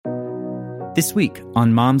This week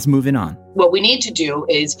on Moms Moving On. What we need to do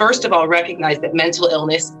is, first of all, recognize that mental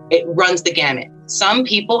illness, it runs the gamut. Some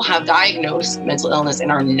people have diagnosed mental illness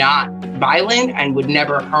and are not violent and would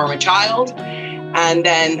never harm a child. And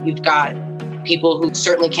then you've got people who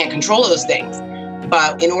certainly can't control those things.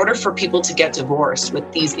 But in order for people to get divorced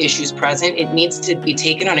with these issues present, it needs to be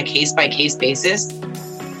taken on a case-by-case basis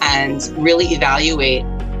and really evaluate.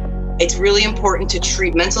 It's really important to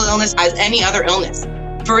treat mental illness as any other illness.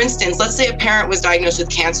 For instance, let's say a parent was diagnosed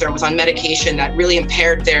with cancer and was on medication that really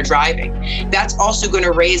impaired their driving. That's also going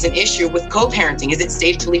to raise an issue with co-parenting. Is it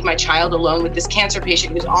safe to leave my child alone with this cancer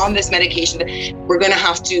patient who's on this medication? We're going to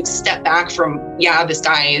have to step back from, this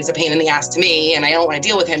guy is a pain in the ass to me and I don't want to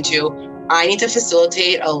deal with him too. I need to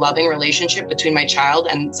facilitate a loving relationship between my child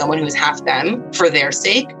and someone who's half them for their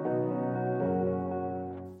sake.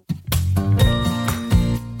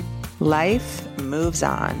 Life moves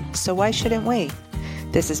on, so why shouldn't we?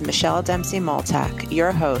 This is Michelle Dempsey-Multack,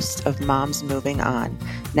 your host of Moms Moving On,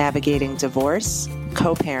 navigating divorce,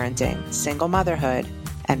 co-parenting, single motherhood,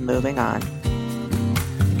 and moving on.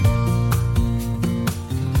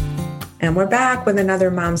 And we're back with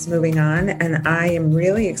another Moms Moving On, and I am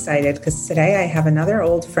really excited because today I have another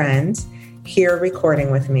old friend here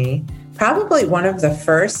recording with me, probably one of the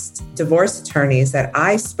first divorce attorneys that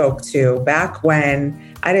I spoke to back when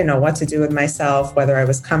I didn't know what to do with myself, whether I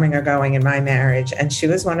was coming or going in my marriage. And she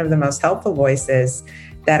was one of the most helpful voices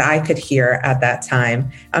that I could hear at that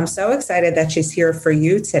time. I'm so excited that she's here for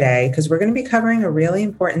you today because we're going to be covering a really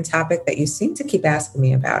important topic that you seem to keep asking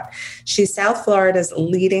me about. She's South Florida's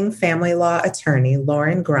leading family law attorney,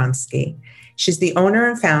 Lauren Gronsky. She's the owner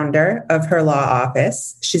and founder of her law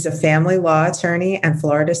office. She's a family law attorney and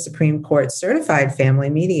Florida Supreme Court certified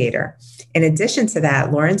family mediator. In addition to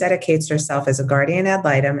that, Lauren dedicates herself as a guardian ad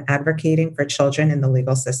litem advocating for children in the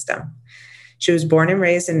legal system. She was born and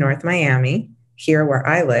raised in North Miami, here where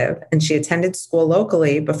I live, and she attended school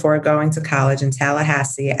locally before going to college in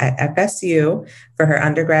Tallahassee at FSU for her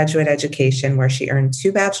undergraduate education, where she earned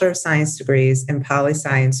 2 Bachelor of Science degrees in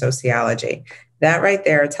poli-sci and sociology. That right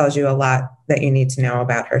there tells you a lot that you need to know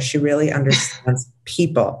about her. She really understands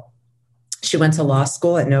people. She went to law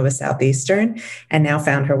school at Nova Southeastern and now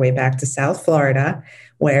found her way back to South Florida,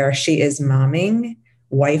 where she is momming,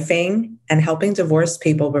 wifing, and helping divorced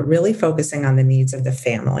people, but really focusing on the needs of the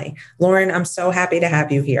family. Lauren, I'm so happy to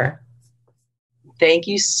have you here. Thank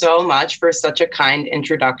you so much for such a kind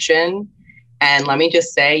introduction. And let me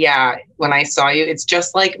just say, when I saw you, it's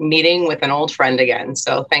just like meeting with an old friend again.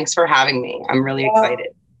 So thanks for having me. I'm really excited.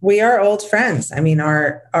 We are old friends. I mean,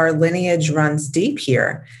 our lineage runs deep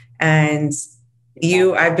here. And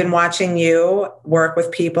I've been watching you work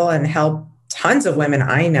with people and help tons of women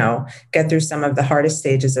I know get through some of the hardest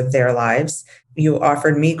stages of their lives. You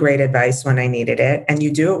offered me great advice when I needed it, and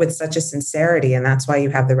you do it with such a sincerity, and that's why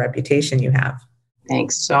you have the reputation you have.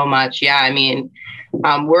 Thanks so much. Yeah, I mean,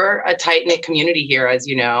 we're a tight-knit community here, as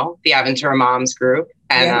you know, the Aventura Moms group,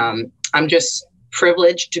 and I'm just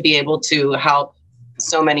privileged to be able to help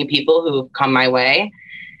so many people who've come my way.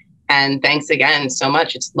 And thanks again so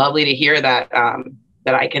much. It's lovely to hear that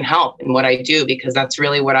that I can help in what I do, because that's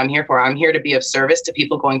really what I'm here for. I'm here to be of service to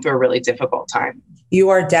people going through a really difficult time. You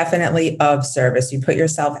are definitely of service. You put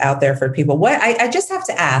yourself out there for people. I just have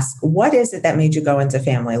to ask, what is it that made you go into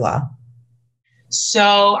family law?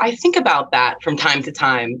 So I think about that from time to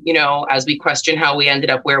time, as we question how we ended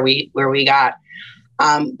up where we got.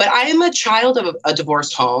 But I am a child of a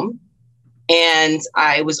divorced home. And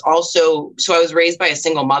I was raised by a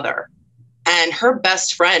single mother, and her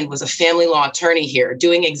best friend was a family law attorney here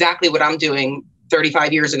doing exactly what I'm doing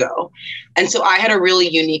 35 years ago. And so I had a really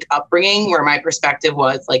unique upbringing where my perspective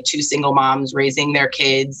was like 2 single moms raising their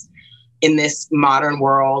kids in this modern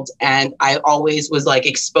world. And I always was like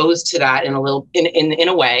exposed to that in a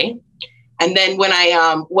way. And then when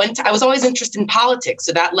I was always interested in politics.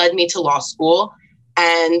 So that led me to law school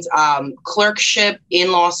and clerkship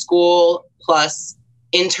in law school, plus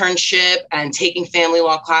internship and taking family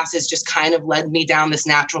law classes just kind of led me down this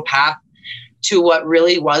natural path to what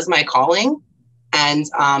really was my calling. And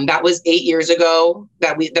that was 8 years ago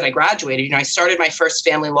that I graduated. I started my first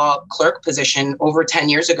family law clerk position over 10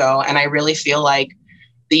 years ago. And I really feel like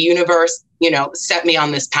the universe, set me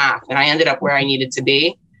on this path, and I ended up where I needed to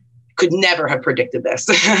be. Could never have predicted this.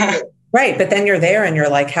 Right. But then you're there and you're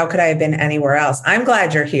like, how could I have been anywhere else? I'm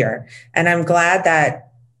glad you're here. And I'm glad that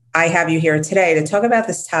I have you here today to talk about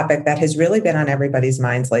this topic that has really been on everybody's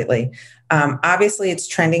minds lately. Obviously, it's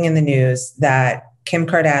trending in the news that Kim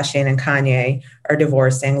Kardashian and Kanye are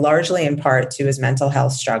divorcing, largely in part to his mental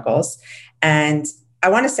health struggles. And I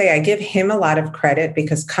want to say I give him a lot of credit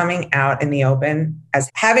because coming out in the open as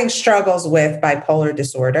having struggles with bipolar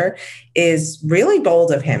disorder is really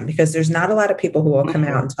bold of him, because there's not a lot of people who will come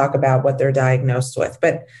out and talk about what they're diagnosed with.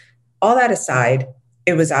 But all that aside,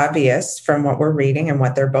 it was obvious from what we're reading and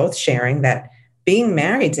what they're both sharing that being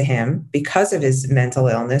married to him because of his mental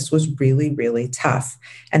illness was really, really tough.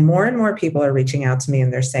 And more people are reaching out to me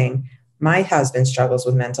and they're saying, my husband struggles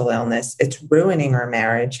with mental illness. It's ruining our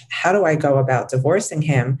marriage. How do I go about divorcing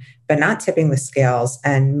him, but not tipping the scales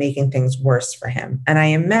and making things worse for him? And I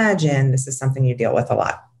imagine this is something you deal with a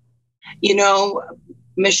lot. You know,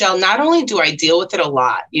 Michelle, not only do I deal with it a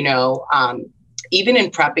lot, even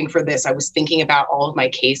in prepping for this, I was thinking about all of my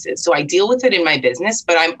cases. So I deal with it in my business,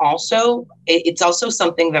 but it's also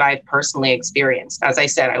something that I've personally experienced. As I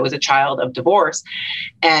said, I was a child of divorce.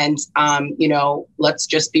 And, let's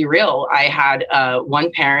just be real. I had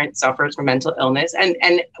one parent suffers from mental illness,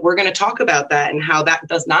 and we're going to talk about that and how that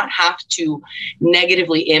does not have to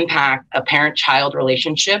negatively impact a parent-child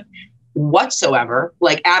relationship whatsoever,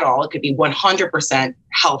 like at all. It could be 100%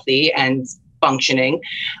 healthy and functioning.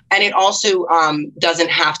 And it also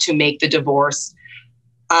doesn't have to make the divorce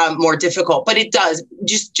more difficult, but it does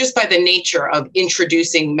just by the nature of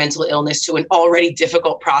introducing mental illness to an already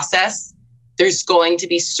difficult process. There's going to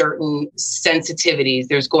be certain sensitivities.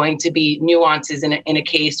 There's going to be nuances in a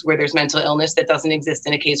case where there's mental illness that doesn't exist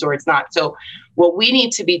in a case where it's not. So what we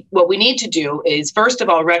need to do is, first of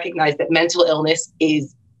all, recognize that mental illness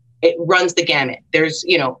it runs the gamut. There's,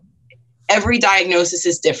 every diagnosis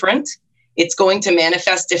is different. It's going to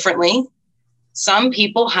manifest differently. Some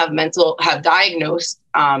people have diagnosed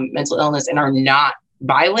mental illness and are not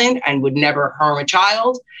violent and would never harm a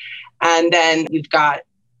child. And then you've got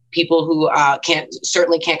people who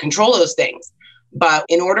certainly can't control those things. But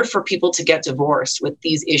in order for people to get divorced with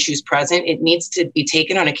these issues present, it needs to be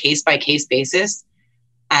taken on a case-by-case basis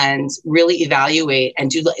and really evaluate and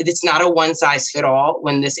do. It's not a one-size-fits-all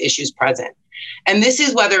when this issue is present. And this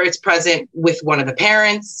is whether it's present with one of the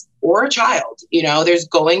parents or a child. There's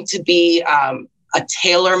going to be a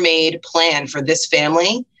tailor-made plan for this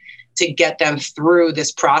family to get them through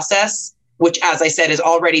this process, which, as I said, is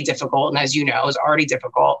already difficult. And as you know, is already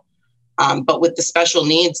difficult. But with the special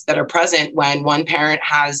needs that are present when one parent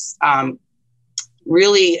has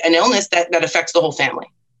really an illness that affects the whole family.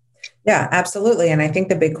 Yeah, absolutely. And I think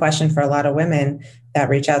the big question for a lot of women that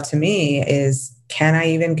reach out to me is, can I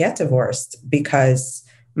even get divorced because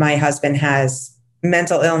my husband has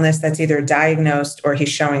mental illness that's either diagnosed or he's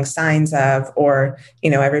showing signs of, or,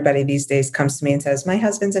 everybody these days comes to me and says, my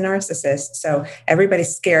husband's a narcissist. So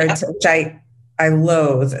everybody's scared, which I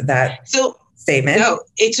loathe that statement. No,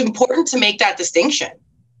 it's important to make that distinction,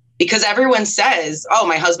 because everyone says, oh,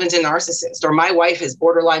 my husband's a narcissist or my wife is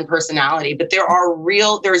borderline personality. But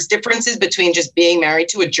there's differences between just being married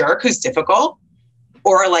to a jerk who's difficult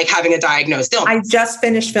or like having a diagnosed illness. I just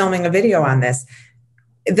finished filming a video on this.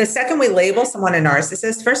 The second we label someone a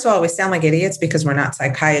narcissist, first of all, we sound like idiots because we're not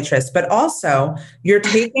psychiatrists, but also you're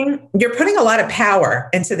putting a lot of power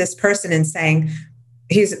into this person and saying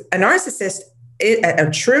he's a narcissist. A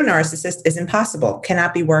true narcissist is impossible,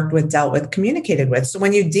 cannot be worked with, dealt with, communicated with. So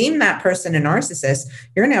when you deem that person a narcissist,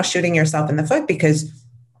 you're now shooting yourself in the foot because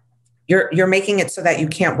you're making it so that you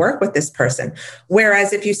can't work with this person.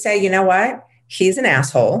 Whereas if you say, you know what, he's an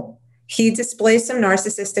asshole, he displays some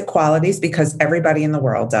narcissistic qualities because everybody in the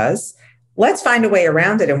world does. Let's find a way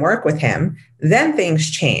around it and work with him. Then things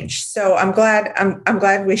change. So I'm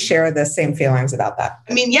glad we share the same feelings about that.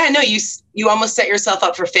 I mean, yeah, no, you almost set yourself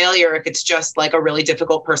up for failure if it's just like a really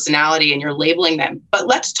difficult personality and you're labeling them. But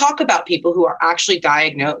let's talk about people who are actually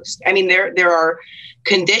diagnosed. I mean, there are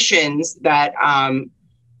conditions that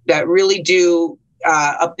really do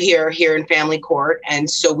appear here in family court, and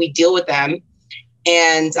so we deal with them.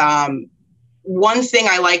 And one thing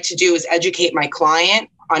I like to do is educate my client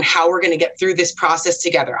on how we're going to get through this process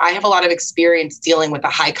together. I have a lot of experience dealing with a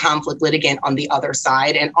high conflict litigant on the other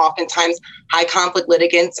side. And oftentimes high conflict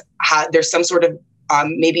litigants, there's some sort of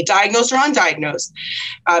maybe diagnosed or undiagnosed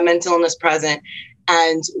mental illness present.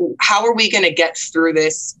 And how are we going to get through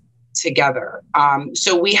this together?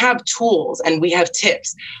 So we have tools and we have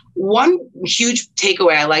tips. One huge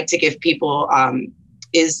takeaway I like to give people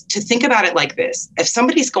is to think about it like this. If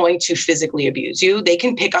somebody's going to physically abuse you, they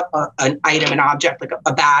can pick up an item, an object like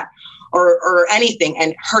a bat or anything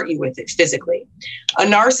and hurt you with it physically. A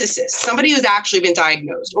narcissist, somebody who's actually been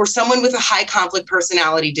diagnosed, or someone with a high conflict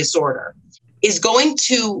personality disorder, is going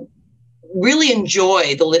to really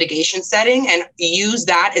enjoy the litigation setting and use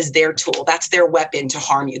that as their tool. That's their weapon to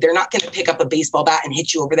harm you. They're not going to pick up a baseball bat and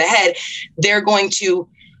hit you over the head. They're going to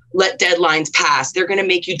let deadlines pass. They're going to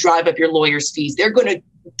make you drive up your lawyer's fees. They're going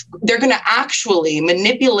to actually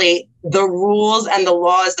manipulate the rules and the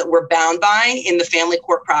laws that we're bound by in the family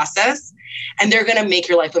court process. And they're going to make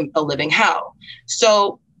your life a living hell.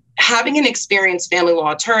 So having an experienced family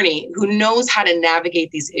law attorney who knows how to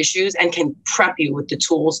navigate these issues and can prep you with the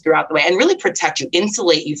tools throughout the way and really protect you,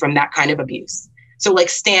 insulate you from that kind of abuse. So like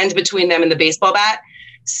stand between them and the baseball bat,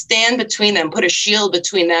 stand between them, put a shield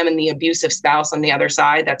between them and the abusive spouse on the other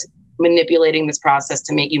side that's manipulating this process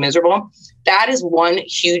to make you miserable. That is one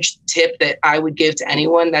huge tip that I would give to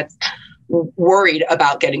anyone that's worried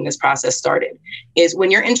about getting this process started, is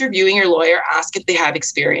when you're interviewing your lawyer, ask if they have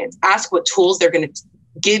experience. Ask what tools they're going to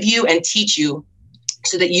give you and teach you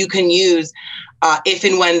so that you can use if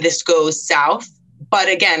and when this goes south. But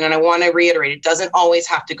again, and I want to reiterate, it doesn't always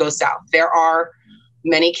have to go south. There are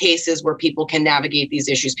many cases where people can navigate these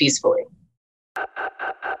issues peacefully.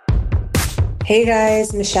 Hey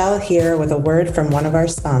guys, Michelle here with a word from one of our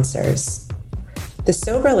sponsors. The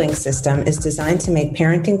SoberLink system is designed to make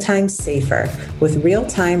parenting time safer with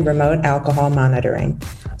real-time remote alcohol monitoring.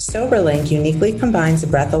 SoberLink uniquely combines a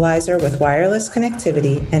breathalyzer with wireless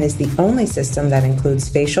connectivity and is the only system that includes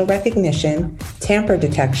facial recognition, tamper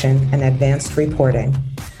detection, and advanced reporting.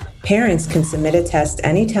 Parents can submit a test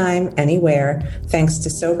anytime, anywhere, thanks to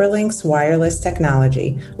SoberLink's wireless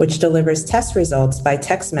technology, which delivers test results by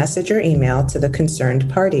text message or email to the concerned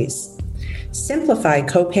parties. Simplify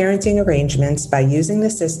co-parenting arrangements by using the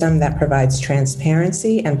system that provides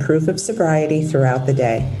transparency and proof of sobriety throughout the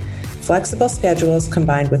day. Flexible schedules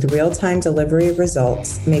combined with real-time delivery of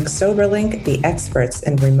results make SoberLink the experts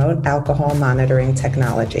in remote alcohol monitoring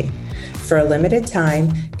technology. For a limited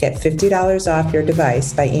time, get $50 off your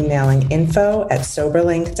device by emailing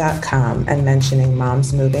info@soberlink.com and mentioning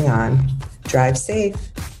Mom's Moving On. Drive safe.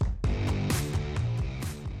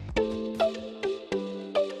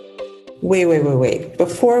 Wait.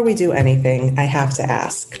 Before we do anything, I have to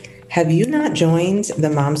ask, have you not joined the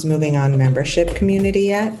Moms Moving On membership community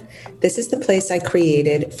yet? This is the place I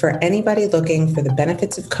created for anybody looking for the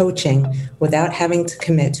benefits of coaching without having to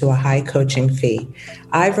commit to a high coaching fee.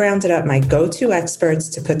 I've rounded up my go-to experts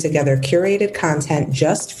to put together curated content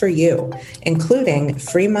just for you, including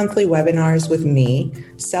free monthly webinars with me,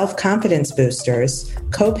 self-confidence boosters,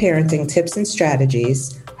 co-parenting tips and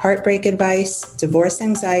strategies, heartbreak advice, divorce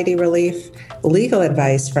anxiety relief, legal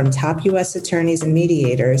advice from top U.S. attorneys and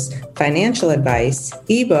mediators, financial advice,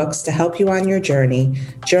 ebooks to help you on your journey,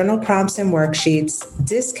 journal prompts and worksheets,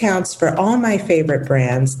 discounts for all my favorite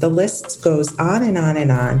brands. The list goes on and on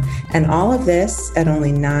and on. And all of this at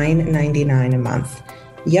only $9.99 a month.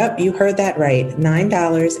 Yep, you heard that right.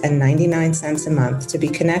 $9.99 a month to be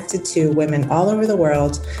connected to women all over the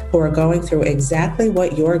world who are going through exactly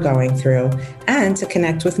what you're going through and to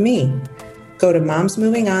connect with me. Go to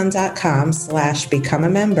momsmovingon.com/become a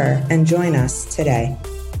member and join us today.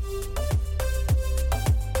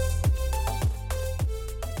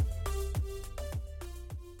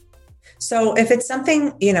 So if it's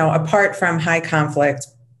something, apart from high conflict,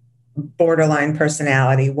 borderline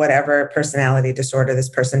personality, whatever personality disorder this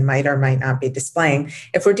person might or might not be displaying,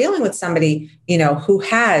 if we're dealing with somebody, who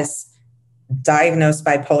has diagnosed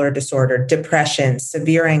bipolar disorder, depression,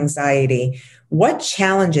 severe anxiety, what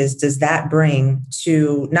challenges does that bring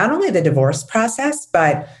to not only the divorce process,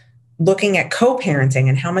 but looking at co-parenting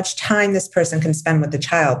and how much time this person can spend with the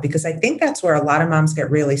child? Because I think that's where a lot of moms get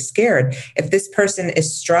really scared. If this person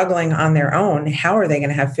is struggling on their own, how are they going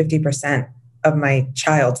to have 50% of my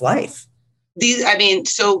child's life?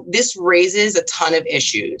 So this raises a ton of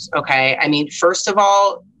issues. Okay. First of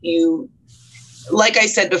all, like I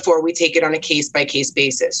said before, we take it on a case by case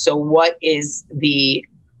basis. So what is the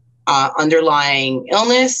underlying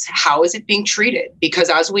illness? How is it being treated? Because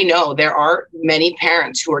as we know, there are many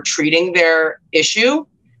parents who are treating their issue.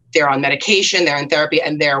 They're on medication, they're in therapy,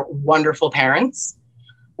 and they're wonderful parents.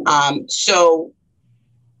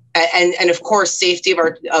 And of course, safety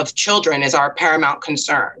of children is our paramount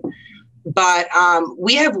concern. But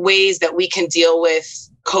we have ways that we can deal with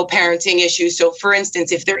co-parenting issues. So for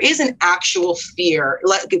instance, if there is an actual fear,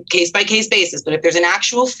 case by case basis, but if there's an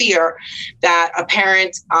actual fear that a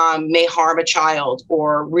parent may harm a child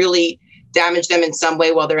or really damage them in some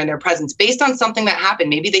way while they're in their presence, based on something that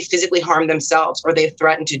happened, maybe they physically harmed themselves or they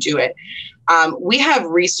threatened to do it. We have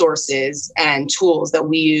resources and tools that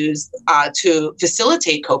we use to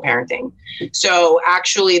facilitate co-parenting. So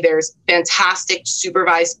actually, there's fantastic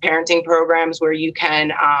supervised parenting programs where you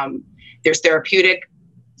can, there's therapeutic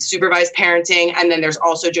supervised parenting. And then there's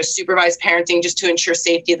also just supervised parenting just to ensure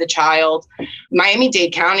safety of the child.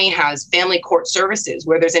 Miami-Dade County has family court services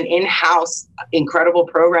where there's an in-house incredible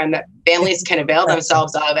program that families can avail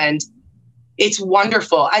themselves of. And it's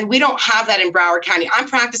wonderful. And we don't have that in Broward County. I'm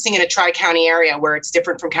practicing in a tri-county area where it's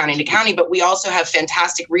different from county to county, but we also have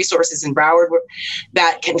fantastic resources in Broward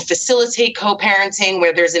that can facilitate co-parenting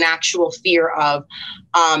where there's an actual fear of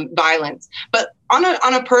violence. But on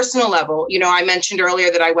a personal level, I mentioned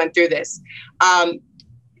earlier that I went through this.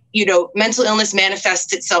 Mental illness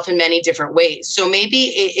manifests itself in many different ways. So maybe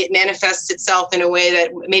it manifests itself in a way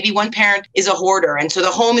that maybe one parent is a hoarder. And so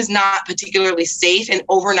the home is not particularly safe and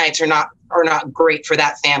overnights are not great for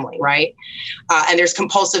that family, right? And there's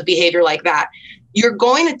compulsive behavior like that. You're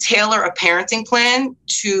going to tailor a parenting plan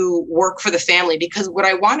to work for the family, because what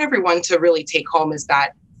I want everyone to really take home is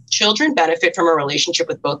that children benefit from a relationship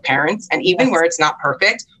with both parents. And even where it's not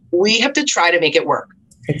perfect, we have to try to make it work.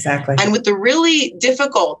 Exactly. And with the really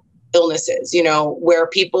difficult illnesses, where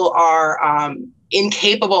people are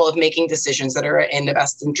incapable of making decisions that are in the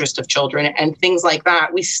best interest of children and things like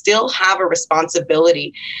that, we still have a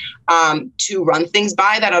responsibility to run things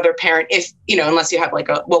by that other parent, if, unless you have like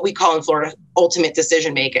what we call in Florida, ultimate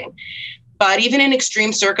decision making. But even in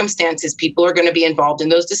extreme circumstances, people are going to be involved in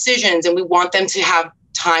those decisions, and we want them to have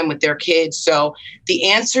time with their kids. So the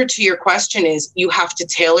answer to your question is you have to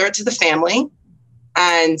tailor it to the family.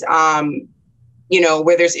 And,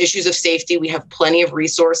 where there's issues of safety, we have plenty of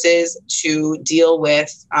resources to deal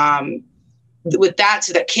with that,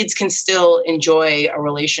 so that kids can still enjoy a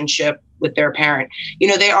relationship with their parent.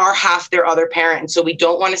 They are half their other parent. And so we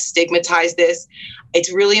don't want to stigmatize this.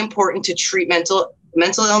 It's really important to treat mental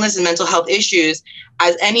illness and mental health issues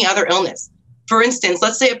as any other illness. For instance,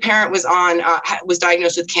 let's say a parent was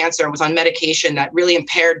diagnosed with cancer and was on medication that really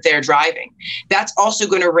impaired their driving. That's also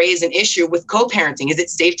going to raise an issue with co-parenting. Is it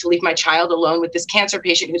safe to leave my child alone with this cancer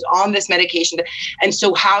patient who's on this medication? And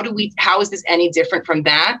so how is this any different from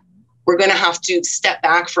that? We're going to have to step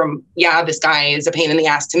back from, this guy is a pain in the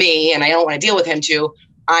ass to me and I don't want to deal with him, to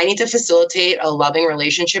I need to facilitate a loving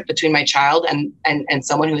relationship between my child and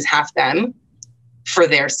someone who's half them for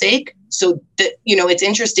their sake. So it's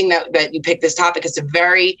interesting that you picked this topic. It's a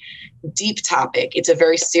very deep topic. It's a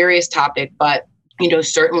very serious topic, but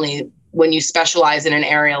certainly when you specialize in an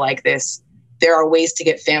area like this, there are ways to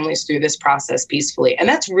get families through this process peacefully. And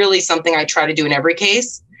that's really something I try to do in every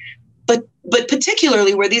case. But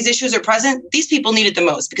particularly where these issues are present, these people need it the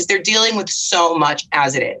most because they're dealing with so much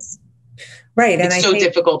as it is. Right. It's so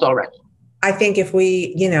difficult already. I think if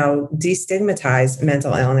we, destigmatize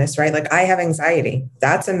mental illness, right? Like I have anxiety,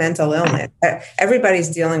 that's a mental illness. Everybody's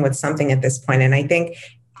dealing with something at this point. And I think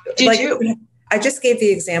I just gave the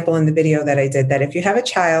example in the video that I did that if you have a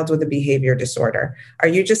child with a behavior disorder, are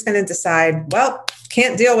you just going to decide, well,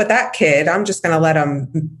 can't deal with that kid, I'm just going to let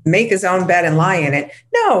him make his own bed and lie in it?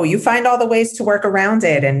 No, you find all the ways to work around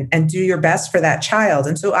it and do your best for that child.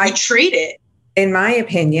 And so I treat it. In my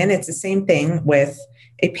opinion, it's the same thing with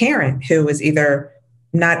a parent who is either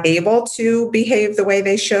not able to behave the way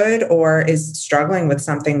they should or is struggling with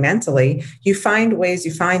something mentally. You find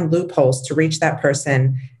loopholes to reach that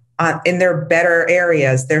person in their better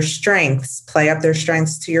areas, their strengths, play up their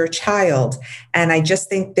strengths to your child. And I just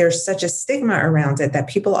think there's such a stigma around it that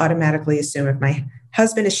people automatically assume if my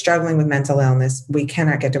husband is struggling with mental illness, we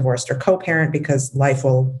cannot get divorced or co-parent because life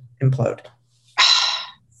will implode.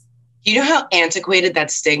 You know how antiquated that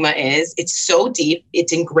stigma is? It's so deep.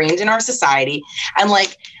 It's ingrained in our society. And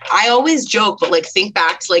I always joke, but think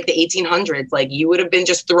back to the 1800s. You would have been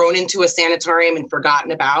just thrown into a sanatorium and forgotten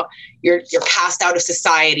about. You're cast out of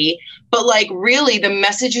society. But really the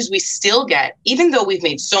messages we still get, even though we've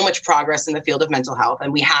made so much progress in the field of mental health,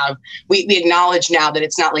 and we acknowledge now that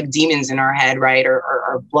it's not like demons in our head, right?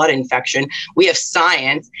 Or blood infection. We have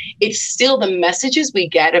science. It's still the messages we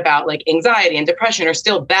get about anxiety and depression are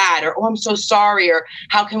still bad, or, oh, I'm so sorry, or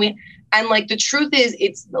how can we? And the truth is,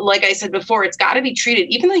 it's like I said before, it's got to be treated,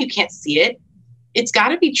 even though you can't see it. It's got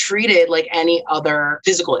to be treated like any other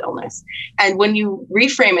physical illness. And when you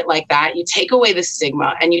reframe it like that, you take away the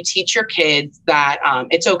stigma and you teach your kids that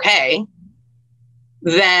it's okay,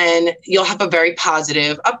 then you'll have a very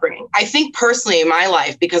positive upbringing. I think personally in my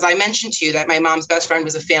life, because I mentioned to you that my mom's best friend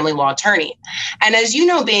was a family law attorney. And as you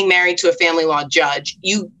know, being married to a family law judge,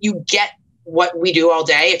 you get what we do all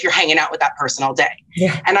day if you're hanging out with that person all day.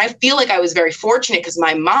 Yeah. And I feel like I was very fortunate because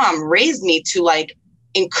my mom raised me to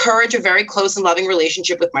encourage a very close and loving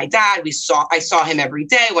relationship with my dad. I saw him every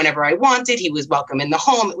day whenever I wanted. He was welcome in the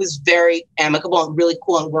home. It was very amicable and really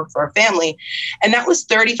cool and worked for our family. And that was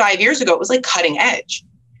 35 years ago. It was cutting edge.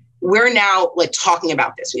 we're now like talking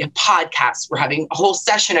about this. We have podcasts. We're having a whole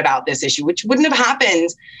session about this issue, which wouldn't have happened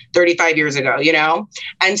 35 years ago, you know?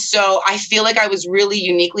 And so I feel like I was really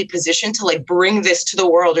uniquely positioned to like bring this to the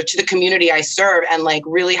world or to the community I serve and like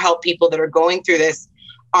really help people that are going through this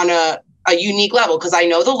on a unique level. Because I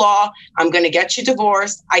know the law, I'm going to get you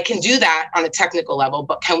divorced. I can do that on a technical level,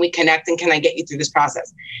 but can we connect and can I get you through this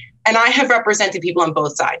process? And I have represented people on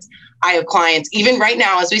both sides. I have clients, even right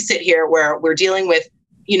now, as we sit here, where we're dealing with,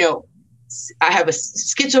 you know, I have a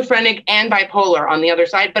schizophrenic and bipolar on the other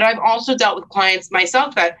side, but I've also dealt with clients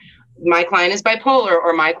myself that my client is bipolar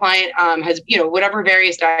or my client has, you know, whatever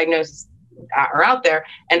various diagnoses are out there.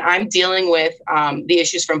 And I'm dealing with the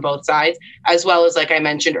issues from both sides, as well as, like I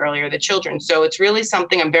mentioned earlier, the children. So it's really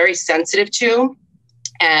something I'm very sensitive to.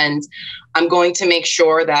 And I'm going to make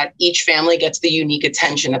sure that each family gets the unique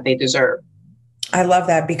attention that they deserve. I love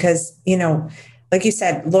that because, you know, like you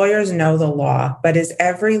said, lawyers know the law, but is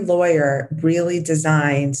every lawyer really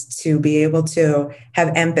designed to be able to have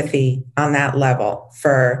empathy on that level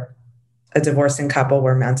for a divorcing couple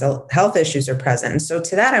where mental health issues are present? And so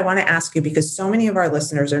to that, I want to ask you, because so many of our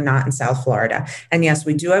listeners are not in South Florida. And yes,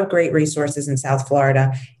 we do have great resources in South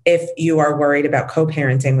Florida. If you are worried about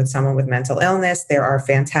co-parenting with someone with mental illness, there are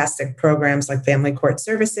fantastic programs like Family Court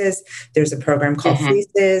Services. There's a program called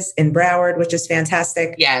Fleeces in Broward, which is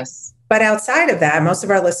fantastic. Yes. But outside of that, most of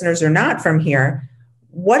our listeners are not from here.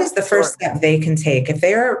 What is the first step they can take if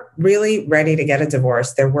they're really ready to get a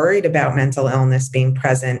divorce? They're worried about mental illness being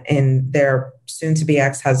present in their soon-to-be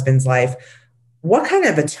ex-husband's life. What kind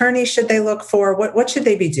of attorney should they look for? What should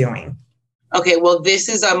they be doing? Okay, well, this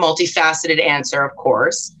is a multifaceted answer, of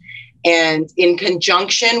course. And in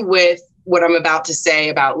conjunction with what I'm about to say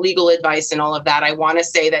about legal advice and all of that, I want to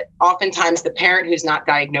say that oftentimes the parent who's not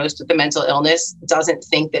diagnosed with the mental illness doesn't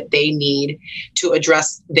think that they need to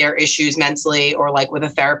address their issues mentally or like with a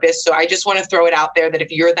therapist. So I just want to throw it out there that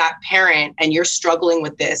if you're that parent and you're struggling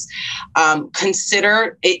with this,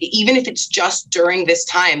 consider, even if it's just during this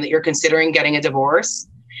time that you're considering getting a divorce,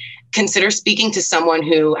 consider speaking to someone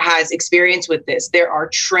who has experience with this. There are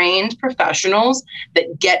trained professionals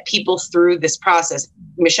that get people through this process.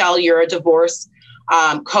 Michelle, you're a divorce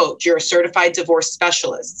coach. You're a certified divorce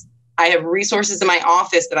specialist. I have resources in my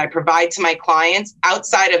office that I provide to my clients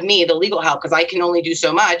outside of me, the legal help, because I can only do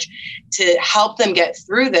so much to help them get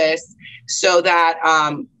through this so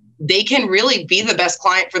that they can really be the best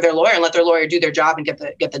client for their lawyer and let their lawyer do their job and get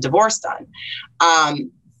the divorce done.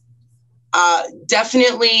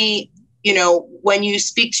 Definitely, you know, when you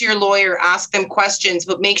speak to your lawyer, ask them questions,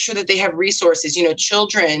 but make sure that they have resources. You know,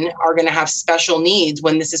 children are going to have special needs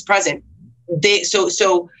when this is present.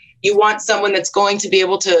 So you want someone that's going to be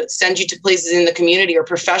able to send you to places in the community or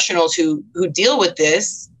professionals who deal with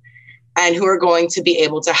this and who are going to be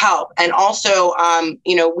able to help. And also,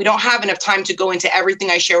 you know, we don't have enough time to go into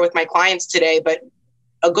everything I share with my clients today, but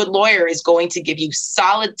a good lawyer is going to give you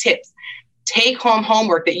solid tips. Take home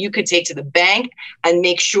homework that you could take to the bank and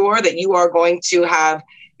make sure that you are going to have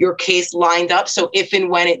your case lined up. So if and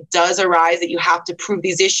when it does arise that you have to prove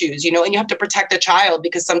these issues, you know, and you have to protect the child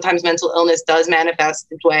because sometimes mental illness does manifest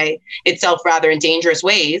itself in dangerous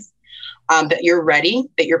ways, that you're ready,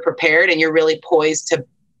 that you're prepared, and you're really poised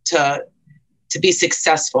to be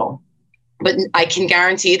successful. But I can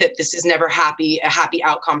guarantee that this is never a happy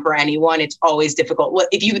outcome for anyone. It's always difficult.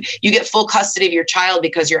 If you get full custody of your child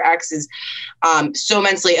because your ex is so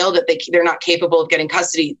mentally ill that they're not capable of getting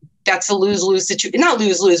custody, that's a lose-lose situation. Not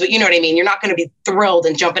lose-lose, but you know what I mean? You're not going to be thrilled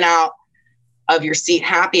and jumping out of your seat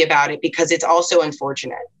happy about it because it's also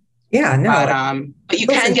unfortunate. Yeah, no. But you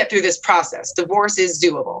can get through this process. Divorce is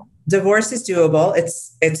doable. Divorce is doable.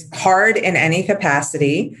 It's hard in any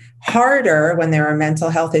capacity, harder when there are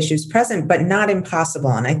mental health issues present, but not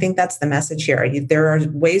impossible. And I think that's the message here. There are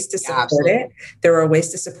ways to support it. There are ways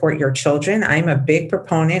to support your children. I'm a big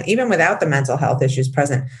proponent, even without the mental health issues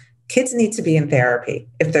present. Kids need to be in therapy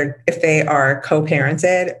if they are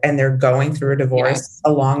co-parented and they're going through a divorce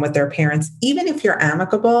along with their parents. Even if you're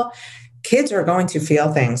amicable, kids are going to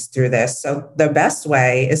feel things through this. So the best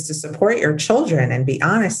way is to support your children and be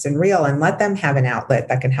honest and real and let them have an outlet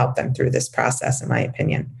that can help them through this process, in my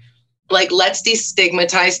opinion. Like, let's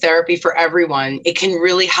destigmatize therapy for everyone. It can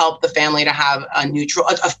really help the family to have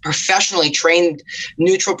a professionally trained,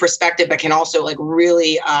 neutral perspective that can also like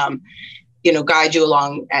really, guide you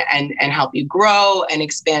along and help you grow and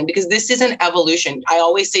expand, because this is an evolution. I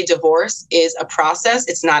always say divorce is a process.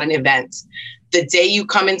 It's not an event. The day you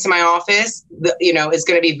come into my office, is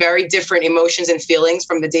going to be very different emotions and feelings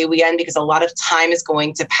from the day we end, because a lot of time is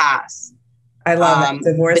going to pass. I love it.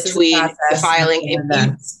 Divorce between the filing.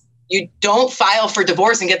 You don't file for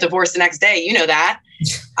divorce and get divorced the next day. You know that.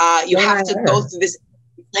 You have to go through this,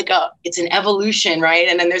 it's an evolution, right?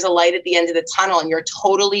 And then there's a light at the end of the tunnel, and you're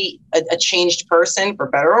totally a changed person, for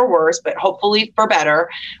better or worse, but hopefully for better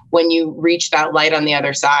when you reach that light on the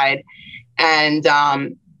other side. And,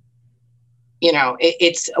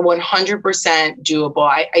 it's 100%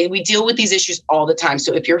 doable. We deal with these issues all the time.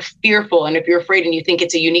 So if you're fearful and if you're afraid and you think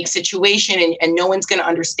it's a unique situation and no one's going to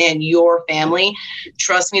understand your family,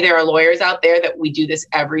 trust me, there are lawyers out there that we do this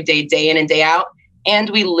every day, day in and day out,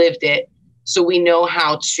 and we lived it. So we know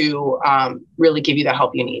how to really give you the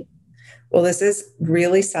help you need. Well, this is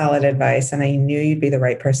really solid advice, and I knew you'd be the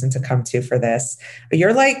right person to come to for this.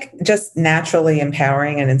 You're just naturally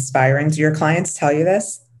empowering and inspiring. Do your clients tell you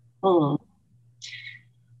this?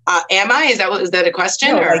 Am I? Is that a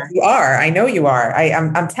question? No, you are. I know you are.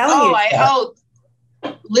 I'm telling you.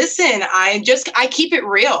 Listen, I keep it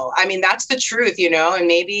real. I mean, that's the truth, and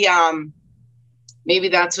maybe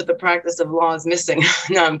that's what the practice of law is missing.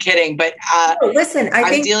 No, I'm kidding. But listen,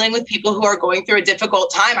 I'm dealing with people who are going through a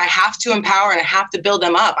difficult time. I have to empower and I have to build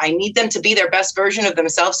them up. I need them to be their best version of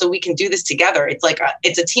themselves so we can do this together. It's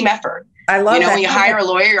it's a team effort. I love that. When you hire a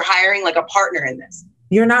lawyer, you're hiring a partner in this.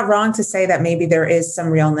 You're not wrong to say that maybe there is some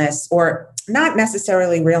realness, or not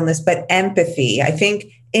necessarily realness, but empathy. I think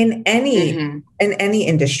in any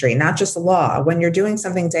industry, not just law, when you're doing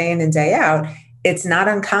something day in and day out, it's not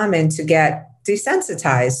uncommon to get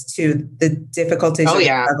desensitized to the difficulties and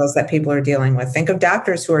struggles that people are dealing with. Think of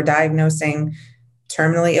doctors who are diagnosing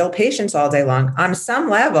terminally ill patients all day long. On some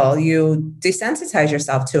level, you desensitize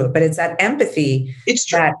yourself to it, but it's that empathy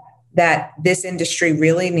that this industry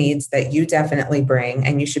really needs, that you definitely bring,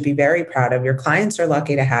 and you should be very proud of. Your clients are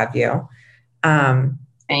lucky to have you.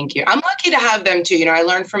 Thank you. I'm lucky to have them too. I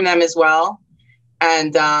learn from them as well.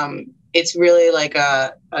 And it's really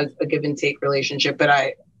a give and take relationship, but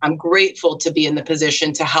I'm grateful to be in the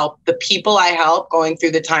position to help the people I help going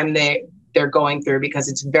through the time they're going through, because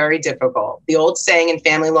it's very difficult. The old saying in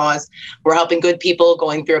family law is, we're helping good people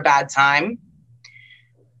going through a bad time.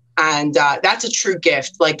 And that's a true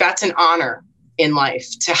gift. That's an honor in life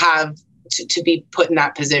to have, to be put in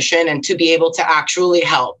that position and to be able to actually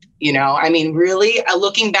help, really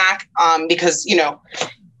looking back, because,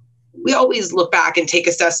 we always look back and take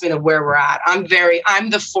assessment of where we're at. I'm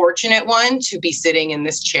the fortunate one to be sitting in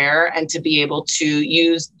this chair and to be able to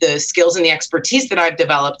use the skills and the expertise that I've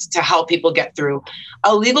developed to help people get through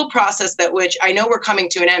a legal process which I know we're coming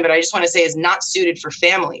to an end, but I just want to say is not suited for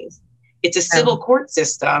families. It's a civil court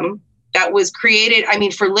system that was created,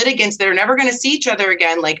 for litigants that are never going to see each other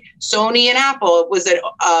again, like Sony and Apple. It was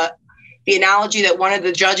the analogy that one of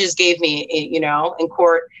the judges gave me, in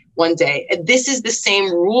court one day. This is the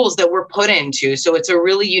same rules that we're put into. So it's a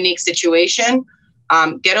really unique situation.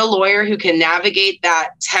 Get a lawyer who can navigate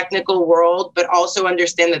that technical world, but also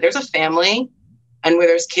understand that there's a family, and where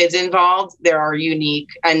there's kids involved, there are unique,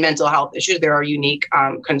 and mental health issues, there are unique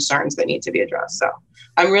concerns that need to be addressed. So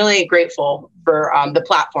I'm really grateful for the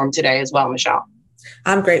platform today as well, Michelle.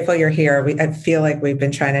 I'm grateful you're here. I feel like we've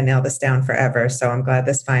been trying to nail this down forever. So I'm glad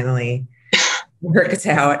this finally worked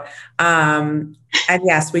out. And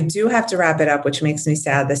yes, we do have to wrap it up, which makes me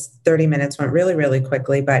sad. This 30 minutes went really, really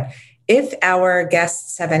quickly. But if our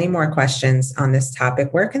guests have any more questions on this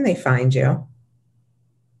topic, where can they find you?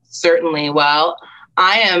 Certainly. Well,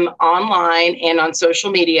 I am online and on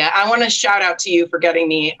social media. I want to shout out to you for getting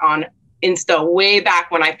me on Insta way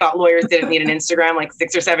back when I thought lawyers didn't need an Instagram,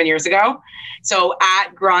 6 or 7 years ago. So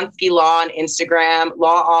at Gronsky Law on Instagram,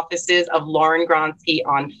 law offices of Lauren Gronsky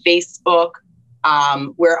on Facebook.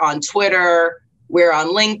 We're on Twitter. We're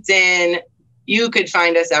on LinkedIn. You could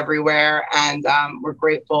find us everywhere. And we're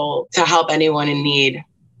grateful to help anyone in need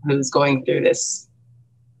who's going through this,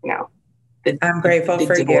 I'm grateful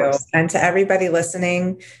for divorce. You. And to everybody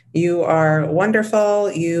listening, you are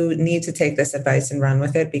wonderful. You need to take this advice and run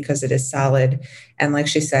with it, because it is solid. And like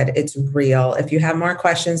she said, it's real. If you have more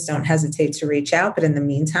questions, don't hesitate to reach out. But in the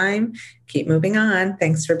meantime, keep moving on.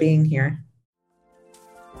 Thanks for being here.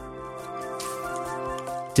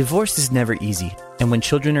 Divorce is never easy. And when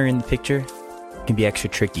children are in the picture, it can be extra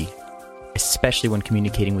tricky, especially when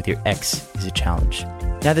communicating with your ex is a challenge.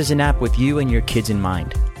 Now there's an app with you and your kids in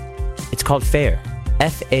mind. It's called FAIR,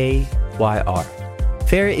 F-A-Y-R.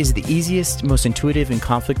 FAIR is the easiest, most intuitive, and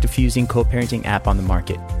conflict-diffusing co-parenting app on the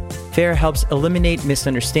market. FAIR helps eliminate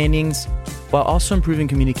misunderstandings while also improving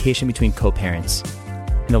communication between co-parents.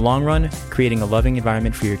 In the long run, creating a loving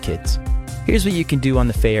environment for your kids. Here's what you can do on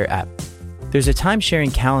the FAIR app. There's a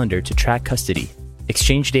time-sharing calendar to track custody,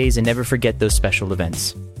 exchange days, and never forget those special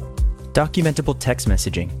events. Documentable text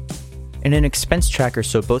messaging, and an expense tracker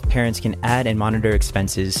so both parents can add and monitor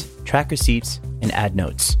expenses, track receipts, and add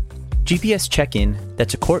notes. GPS Check-In,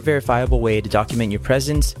 that's a court-verifiable way to document your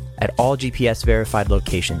presence at all GPS-verified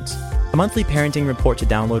locations. A monthly parenting report to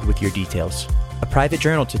download with your details. A private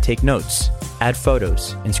journal to take notes, add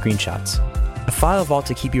photos, and screenshots. A file vault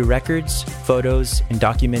to keep your records, photos, and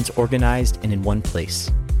documents organized and in one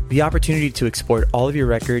place. The opportunity to export all of your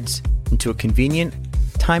records into a convenient,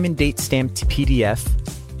 time and date stamped PDF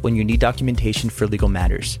when you need documentation for legal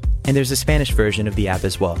matters. And there's a Spanish version of the app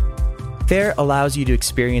as well. FAIR allows you to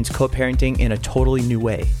experience co-parenting in a totally new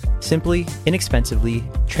way. Simply, inexpensively,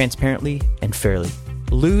 transparently, and fairly.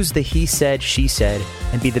 Lose the he said, she said,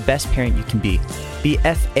 and be the best parent you can be. Be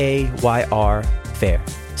FAYR, FAIR.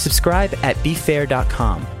 Subscribe at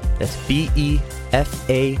befair.com. That's BEFAYR.com.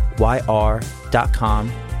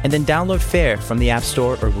 And then download FAIR from the App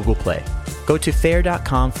Store or Google Play. Go to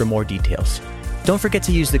fair.com for more details. Don't forget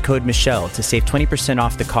to use the code Michelle to save 20%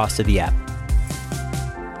 off the cost of the app.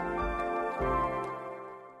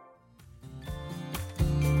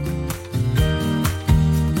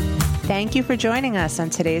 Thank you for joining us on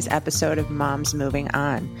today's episode of Moms Moving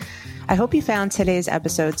On. I hope you found today's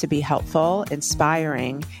episode to be helpful,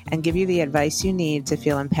 inspiring, and give you the advice you need to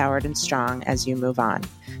feel empowered and strong as you move on.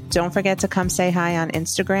 Don't forget to come say hi on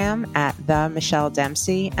Instagram at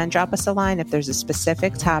 @TheMichelleDempsey and drop us a line if there's a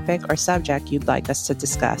specific topic or subject you'd like us to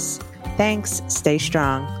discuss. Thanks. Stay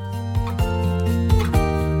strong.